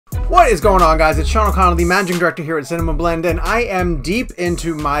What is going on, guys? It's Sean O'Connell, the managing director here at CinemaBlend, and I am deep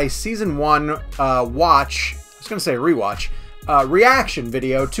into my season 1 rewatch, reaction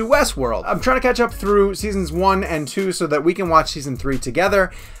video to Westworld. I'm trying to catch up through seasons 1 and 2 so that we can watch season 3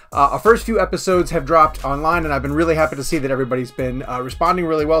 together. Our first few episodes have dropped online, and I've been really happy to see that everybody's been responding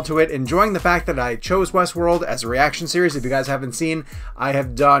really well to it, enjoying the fact that I chose Westworld as a reaction series. If you guys haven't seen, I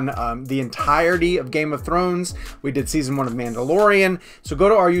have done the entirety of Game of Thrones. We did season 1 of Mandalorian, so go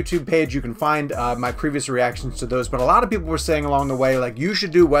to our YouTube page. You can find my previous reactions to those, but a lot of people were saying along the way, like, you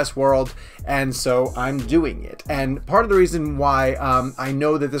should do Westworld, and so I'm doing it. And part of the reason why I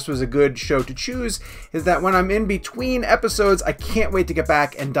know that this was a good show to choose is that when I'm in between episodes, I can't wait to get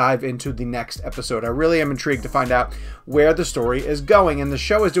back and dive into the next episode. I really am intrigued to find out where the story is going, and the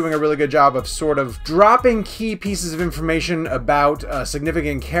show is doing a really good job of sort of dropping key pieces of information about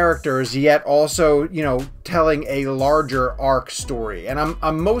significant characters, yet also, you know, telling a larger arc story. And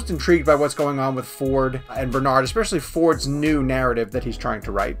I'm most intrigued by what's going on with Ford and Bernard, especially Ford's new narrative that he's trying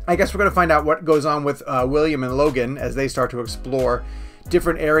to write. I guess we're going to find out what goes on with William and Logan as they start to explore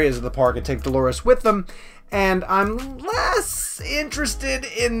different areas of the park and take Dolores with them. And I'm less interested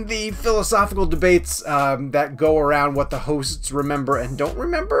in the philosophical debates that go around what the hosts remember and don't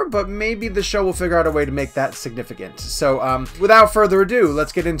remember, but maybe the show will figure out a way to make that significant. So without further ado,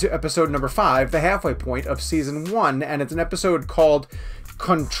 let's get into episode number 5, the halfway point of season 1, and it's an episode called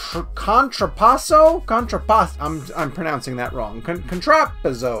Contrapasso? I'm pronouncing that wrong.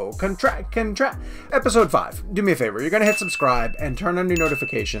 Contrapasso. Episode 5. Do me a favor. You're going to hit subscribe and turn on your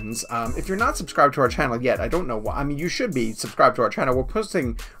notifications. If you're not subscribed to our channel yet, I don't know why. I mean, you should be subscribed to our channel. We're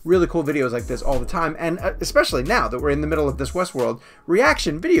posting really cool videos like this all the time, and especially now that we're in the middle of this Westworld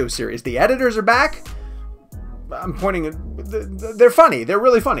reaction video series. The editors are back. I'm pointing at... They're funny. They're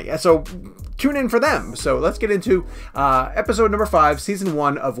really funny. So tune in for them. So let's get into episode number 5, season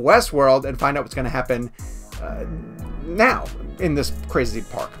 1 of Westworld, and find out what's going to happen now in this crazy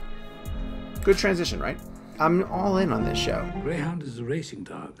park. Good transition, right? I'm all in on this show. Greyhound is a racing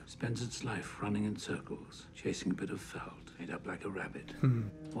dog. Spends its life running in circles, chasing a bit of felt, made up like a rabbit.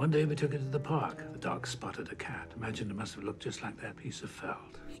 One day we took it to the park. The dog spotted a cat. Imagine it must have looked just like that piece of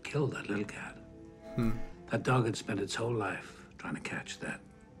felt. He killed that little cat. That dog had spent its whole life trying to catch that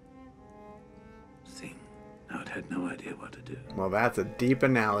thing. Now it had no idea what to do. Well, that's a deep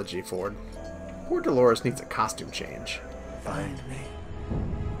analogy, Ford. Poor Dolores needs a costume change. Find me.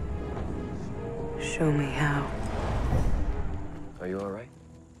 Show me how. Are you all right?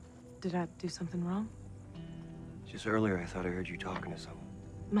 Did I do something wrong? Just earlier, I thought I heard you talking to someone.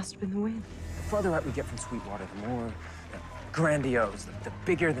 Must have been the wind. The further out we get from Sweetwater, the more grandiose, the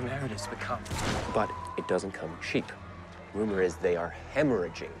bigger the narratives become. But it doesn't come cheap. Rumor is they are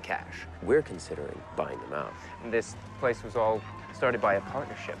hemorrhaging cash. We're considering buying them out. And this place was all started by a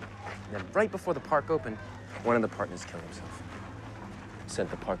partnership. And then right before the park opened, one of the partners killed himself. Sent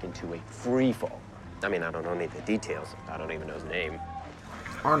the park into a free fall. I mean, I don't know any of the details. I don't even know his name.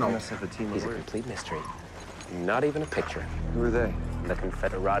 Arnold. Must have a team He's of a lawyers. complete mystery. Not even a picture. Who are they? The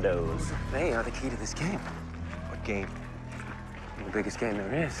Confederados. They are the key to this game. What game? The biggest game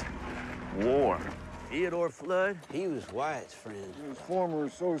there is. War. Theodore Flood, he was Wyatt's friend. Those former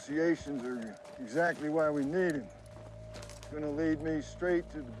associations are exactly why we need him. It's gonna lead me straight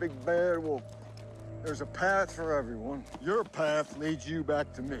to the big bad wolf. There's a path for everyone. Your path leads you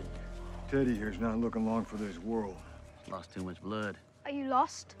back to me. Teddy here's not looking long for this world. Lost too much blood. Are you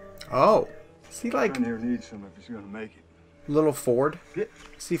lost? Oh. Is he like Son here needs some if he's gonna make it. little Ford?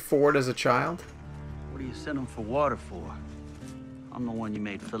 See Ford as a child? What do you send him for water for? I'm the one you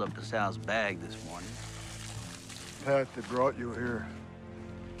made fill up the sow's bag this morning. Path that brought you here.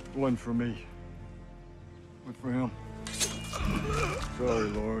 One for me. One for him. Sorry,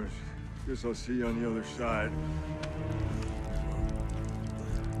 Lawrence. Guess I'll see you on the other side.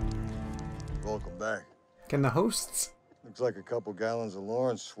 Welcome back. Can the hosts Looks like a couple gallons of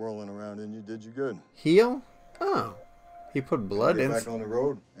Lawrence swirling around in you did you good. heal? Oh. He put blood Get in. back on the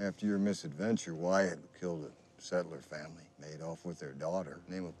road. After your misadventure, Wyatt killed a settler family. Made off with their daughter.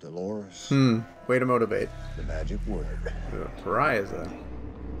 Name of Dolores. Way to motivate. The magic word. The pariah is a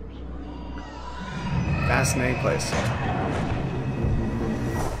fascinating place.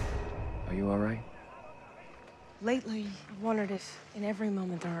 Are you all right? Lately, I've wondered if in every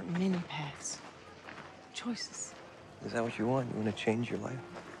moment there aren't many paths. Choices. Is that what you want? You want to change your life?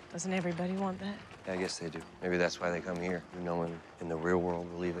 Doesn't everybody want that? Yeah, I guess they do. Maybe that's why they come here. No one in the real world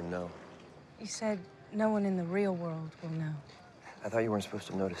will even know. You said no one in the real world will know. I thought you weren't supposed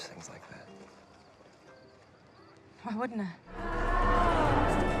to notice things like that. Why wouldn't I?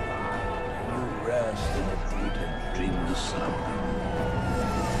 You rest in a deep and dreamless slumber.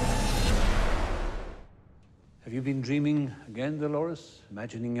 Have you been dreaming again, Dolores?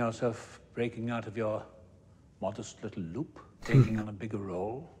 Imagining yourself breaking out of your modest little loop, taking on a bigger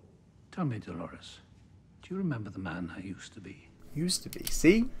role? Tell me, Dolores, do you remember the man I used to be? Used to be.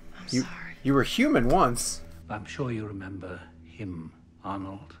 See? I'm sorry. You were human once. I'm sure you remember him,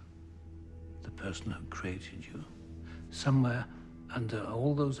 Arnold, the person who created you. Somewhere under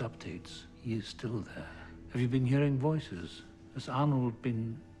all those updates, he is still there. Have you been hearing voices? Has Arnold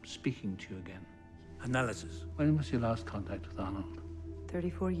been speaking to you again? Analysis. When was your last contact with Arnold?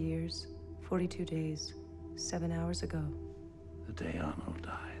 34 years, 42 days, 7 hours ago. The day Arnold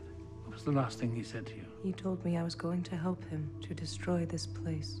died. What was the last thing he said to you? He told me I was going to help him to destroy this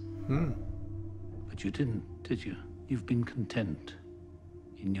place. But you didn't, did you? You've been content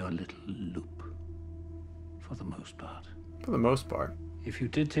in your little loop. For the most part. For the most part. If you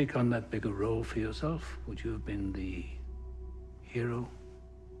did take on that bigger role for yourself, would you have been the hero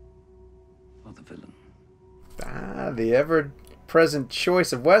or the villain? Ah, the ever-present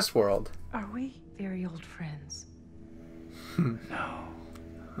choice of Westworld. Are we very old friends? No.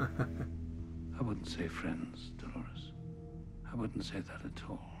 I wouldn't say friends, Dolores. I wouldn't say that at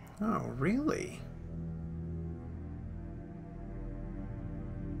all. Oh, really?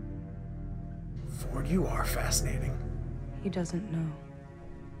 Ford, you are fascinating. He doesn't know.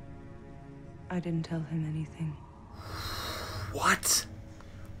 I didn't tell him anything. What?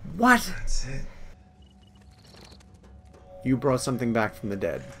 What? That's it. You brought something back from the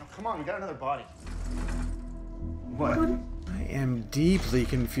dead. Oh, come on, we got another body. What? I am deeply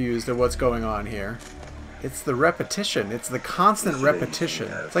confused at what's going on here. It's the repetition. It's the constant repetition.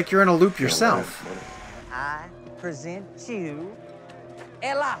 It's like you're in a loop yourself. I present you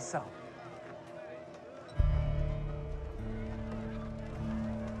El Lasso.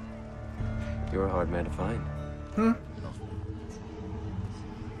 You're a hard man to find.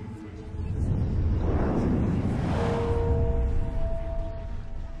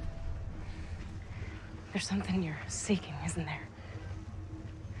 There's something you're seeking, isn't there?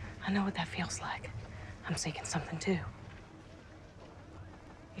 I know what that feels like. I'm seeking something too.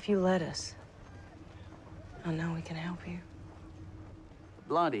 If you let us, I know we can help you.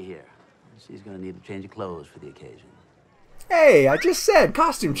 Blondie here. She's gonna need a change of clothes for the occasion. Hey, I just said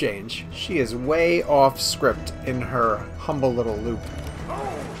costume change. She is way off script in her humble little loop.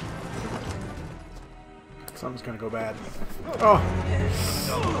 Something's gonna go bad. Oh.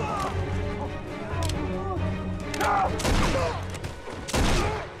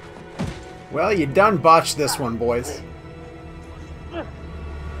 Well, you done botched this one, boys.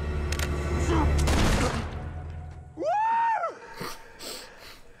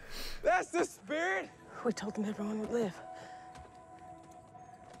 That's the spirit. We told them everyone would live.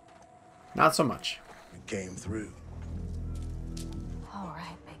 Not so much. We came through. All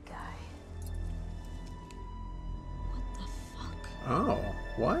right, big guy. What the fuck? Oh,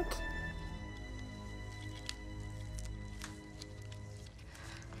 what?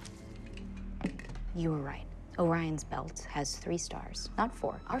 You were right. Orion's belt has 3 stars, not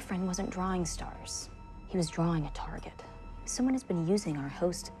 4. Our friend wasn't drawing stars. He was drawing a target. Someone has been using our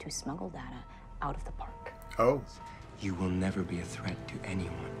host to smuggle data out of the park. Oh. You will never be a threat to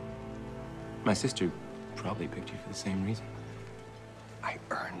anyone. My sister probably picked you for the same reason. I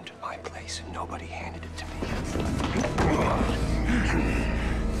earned my place and nobody handed it to me.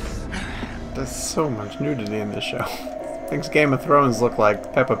 There's so much nudity in this show. Thinks Game of Thrones look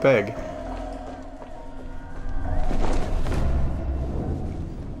like Peppa Pig.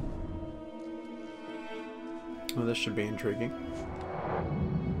 Well, this should be intriguing.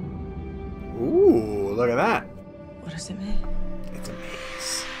 Ooh, look at that. What does it mean? It's a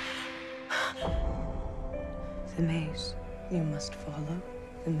maze. The maze. You must follow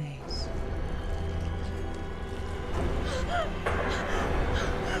the maze.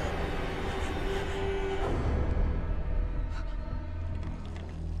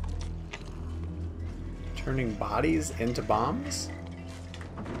 Turning bodies into bombs?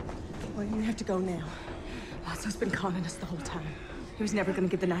 Well, you have to go now. Lasso's been conning us the whole time. He was never going to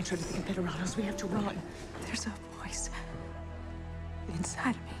give the nitro to the Confederados. We have to run. There's a voice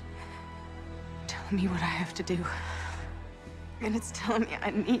inside of me telling me what I have to do. And it's telling me I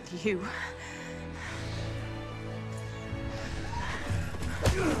need you.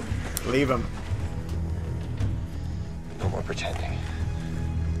 Leave him. No more pretending.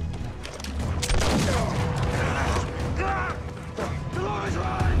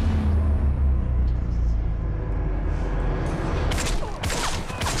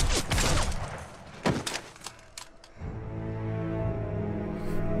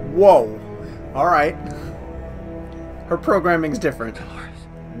 Whoa. Alright. Her programming's different. Dolores.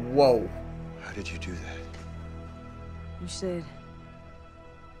 Whoa. How did you do that? You said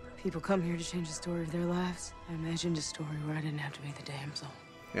people come here to change the story of their lives. I imagined a story where I didn't have to be the damsel.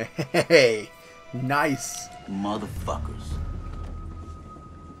 Hey, nice. Motherfuckers.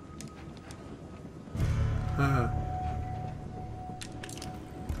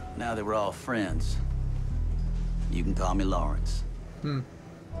 Now that we're all friends, you can call me Lawrence. I'm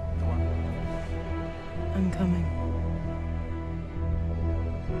coming.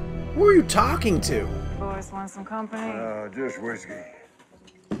 Who are you talking to? Boys want some company? Just whiskey.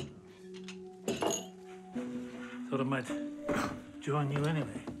 Thought I might join you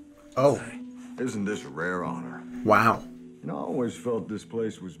anyway. Oh, Isn't this a rare honor? wow. You know, I always felt this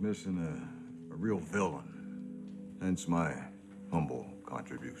place was missing a real villain. Hence my humble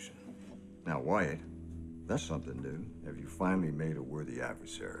contribution. Now, Wyatt, that's something new. Have you finally made a worthy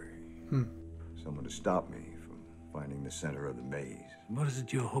adversary? Someone to stop me from finding the center of the maze. What is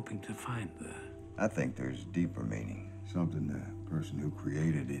it you're hoping to find there? I think there's deeper meaning. Something the person who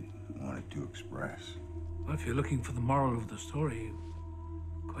created it wanted to express. Well, if you're looking for the moral of the story, you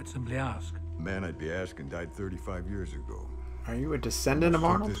quite simply ask. The man I'd be asking died 35 years ago. Are you a descendant of Took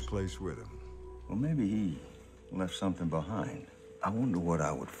Arnold? this place with him. Well, maybe he left something behind. I wonder what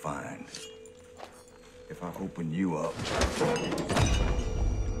I would find if I opened you up.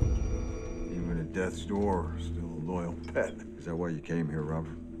 Even at death's door, still a loyal pet. Is that why you came here,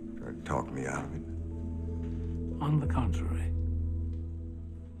 Robert? Tried to talk me out of it? On the contrary,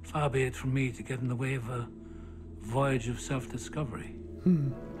 far be it from me to get in the way of a voyage of self-discovery.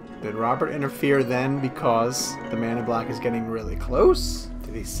 Did Robert interfere then because the Man in Black is getting really close?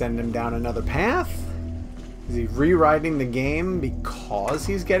 Did he send him down another path? Is he rewriting the game because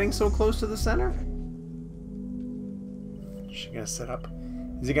he's getting so close to the center? Is she gonna sit up?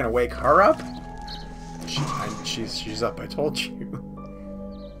 Is he gonna wake her up? She's up, I told you.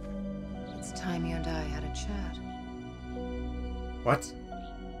 It's time you and I had a chat. What?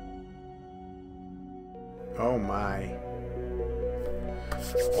 Oh my.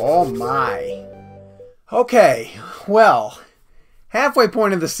 Oh my. Okay, well, halfway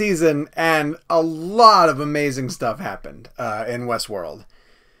point of the season and a lot of amazing stuff happened in Westworld.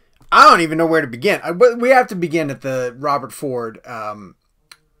 I don't even know where to begin. But we have to begin at the Robert Ford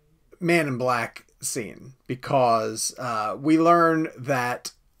Man in Black scene because we learn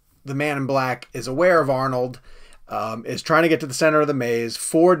that the Man in Black is aware of Arnold, is trying to get to the center of the maze.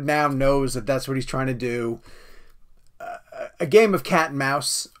 Ford now knows that that's what he's trying to do. A game of cat and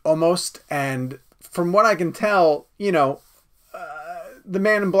mouse, almost. And from what I can tell, you know, the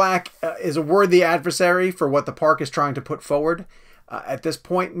Man in Black is a worthy adversary for what the park is trying to put forward at this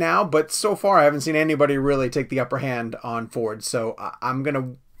point now. But so far, I haven't seen anybody really take the upper hand on Ford. So I'm going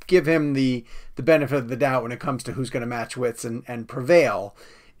to give him the benefit of the doubt when it comes to who's going to match wits and prevail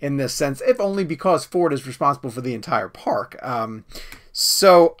in this sense, if only because Ford is responsible for the entire park.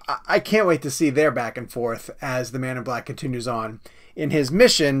 So I can't wait to see their back and forth as the Man in Black continues on in his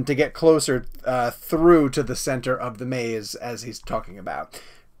mission to get closer through to the center of the maze, as he's talking about.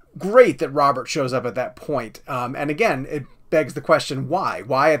 Great that Robert shows up at that point. And again, it begs the question, why?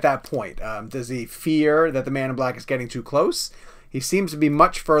 Why at that point? Does he fear that the Man in Black is getting too close? He seems to be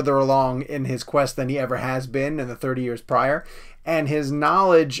much further along in his quest than he ever has been in the 30 years prior. And his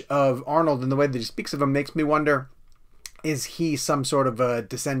knowledge of Arnold and the way that he speaks of him makes me wonder, is he some sort of a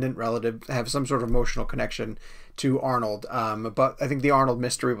descendant relative, have some sort of emotional connection to Arnold? But I think the Arnold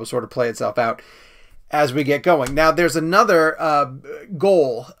mystery will sort of play itself out as we get going. Now, there's another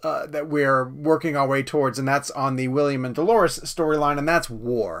goal that we're working our way towards, and that's on the William and Dolores storyline, and that's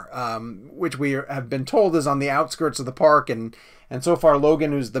war, which we have been told is on the outskirts of the park, and so far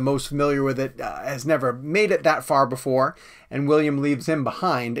Logan, who's the most familiar with it, has never made it that far before, and William leaves him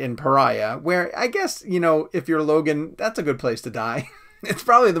behind in Pariah, where I guess, you know, if you're Logan, that's a good place to die. It's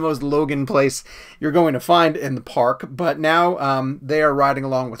probably the most Logan place you're going to find in the park, but now they are riding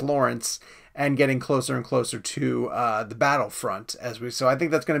along with Lawrence and getting closer and closer to the battlefront. So I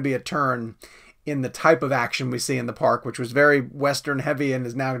think that's going to be a turn in the type of action we see in the park, which was very Western heavy and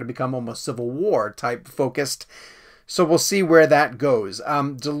is now going to become almost Civil War type focused. So we'll see where that goes.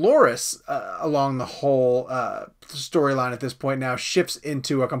 Dolores, along the whole storyline at this point now, shifts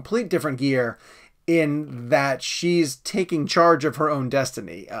into a complete different gear in that she's taking charge of her own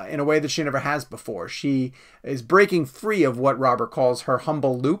destiny in a way that she never has before. She is breaking free of what Robert calls her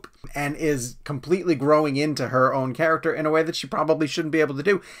humble loop and is completely growing into her own character in a way that she probably shouldn't be able to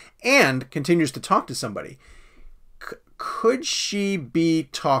do, and continues to talk to somebody. Could she be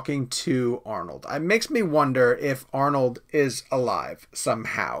talking to Arnold? It makes me wonder if Arnold is alive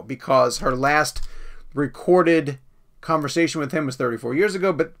somehow, because her last recorded conversation with him was 34 years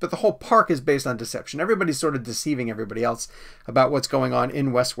ago, but the whole park is based on deception. Everybody's sort of deceiving everybody else about what's going on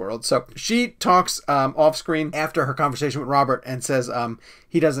in Westworld. So she talks off screen after her conversation with Robert and says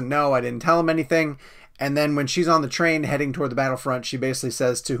he doesn't know, I didn't tell him anything. And then when she's on the train heading toward the battlefront, she basically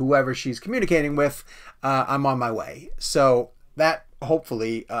says to whoever she's communicating with, I'm on my way. So that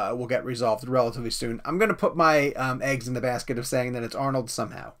hopefully will get resolved relatively soon. I'm going to put my eggs in the basket of saying that it's Arnold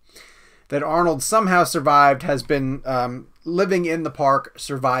somehow. That Arnold somehow survived, has been living in the park,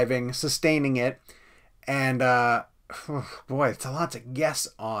 surviving, sustaining it. And, boy, it's a lot to guess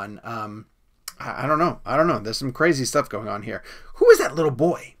on. I don't know. There's some crazy stuff going on here. Who is that little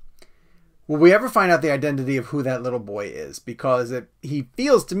boy? Will we ever find out the identity of who that little boy is? Because he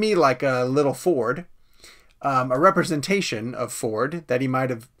feels to me like a little Ford, a representation of Ford that he might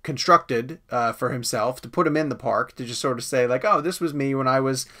have constructed for himself to put him in the park, to just sort of say like, oh, this was me when I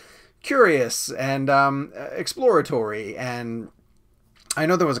was curious and exploratory. And I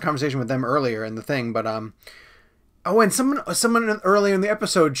know there was a conversation with them earlier in the thing, but and someone earlier in the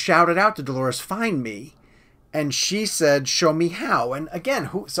episode shouted out to Dolores, "Find me," and she said, "Show me how." And again,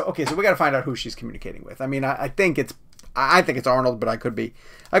 so we got to find out who she's communicating with. I mean, I think it's Arnold, but I could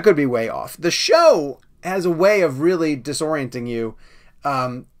be way off. The show has a way of really disorienting you.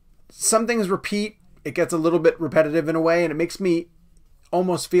 Some things repeat. It gets a little bit repetitive in a way, and it makes me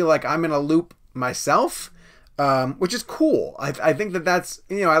almost feel like I'm in a loop myself, which is cool. I think that's,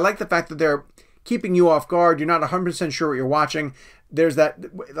 I like the fact that they're keeping you off guard. You're not 100% sure what you're watching. There's that,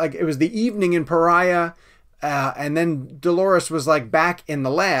 like, it was the evening in Pariah, and then Dolores was like back in the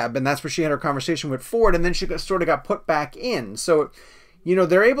lab, and that's where she had her conversation with Ford, and then she sort of got put back in. So,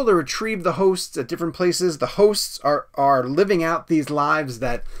 they're able to retrieve the hosts at different places. The hosts are living out these lives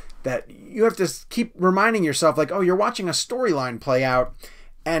that you have to keep reminding yourself, like, oh, you're watching a storyline play out,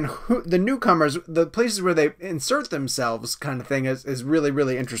 and the newcomers, the places where they insert themselves kind of thing is really,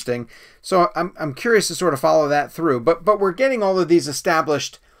 really interesting. So I'm curious to sort of follow that through. But we're getting all of these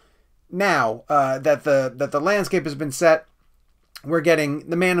established now that the landscape has been set. We're getting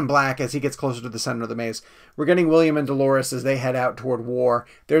the Man in Black as he gets closer to the center of the maze. We're getting William and Dolores as they head out toward war.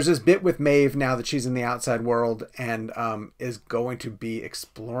 There's this bit with Maeve now that she's in the outside world and is going to be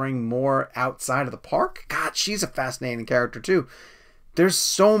exploring more outside of the park. God, she's a fascinating character too. There's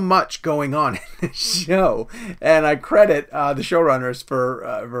so much going on in this show, and I credit the showrunners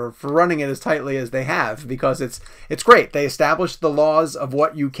for running it as tightly as they have, because it's great. They established the laws of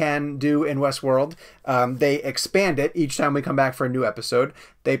what you can do in Westworld. They expand it each time we come back for a new episode.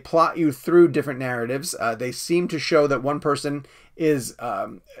 They plot you through different narratives. They seem to show that one person is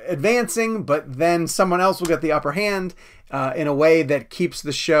advancing, but then someone else will get the upper hand in a way that keeps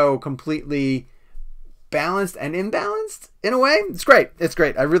the show completely balanced and imbalanced in a way. It's great. It's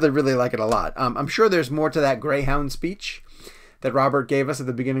great. I really, really like it a lot. I'm sure there's more to that Greyhound speech that Robert gave us at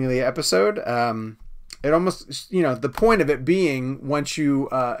the beginning of the episode. It almost, the point of it being once you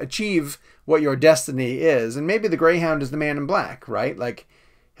achieve what your destiny is, and maybe the Greyhound is the Man in Black, right? Like,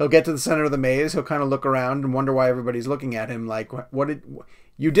 he'll get to the center of the maze, he'll kind of look around and wonder why everybody's looking at him like,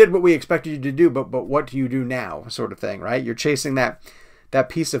 you did what we expected you to do, but what do you do now, sort of thing, right? You're chasing that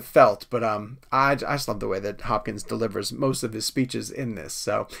piece of felt, but I just love the way that Hopkins delivers most of his speeches in this.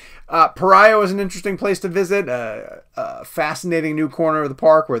 So Pariah was an interesting place to visit, a fascinating new corner of the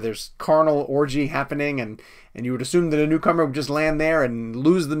park where there's carnal orgy happening, and you would assume that a newcomer would just land there and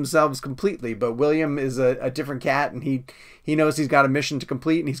lose themselves completely, but William is a different cat, and he knows he's got a mission to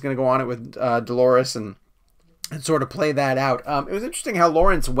complete, and he's going to go on it with Dolores and sort of play that out. It was interesting how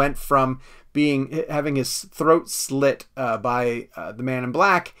Lawrence went from having his throat slit by the Man in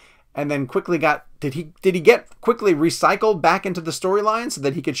Black, and then quickly did he get quickly recycled back into the storyline so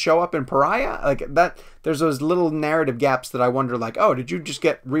that he could show up in Pariah? Like that, there's those little narrative gaps that I wonder, like, oh, did you just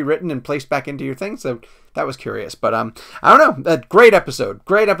get rewritten and placed back into your thing? So that was curious, but I don't know. A great episode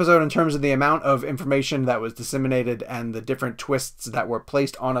in terms of the amount of information that was disseminated and the different twists that were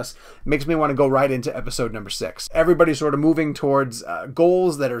placed on us. It makes me want to go right into episode number 6. Everybody's sort of moving towards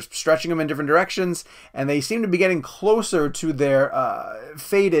goals that are stretching them in different directions, and they seem to be getting closer to their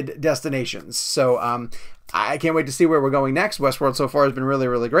fated destinations. So I can't wait to see where we're going next. Westworld so far has been really,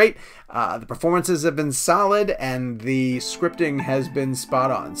 really great. The performances have been solid, and the scripting has been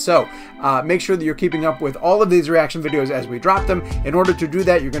spot on. So make sure that you're keeping up with all of these reaction videos as we drop them. In order to do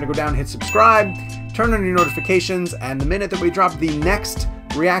that, you're going to go down and hit subscribe, turn on your notifications, and the minute that we drop the next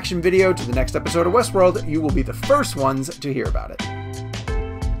reaction video to the next episode of Westworld, you will be the first ones to hear about it.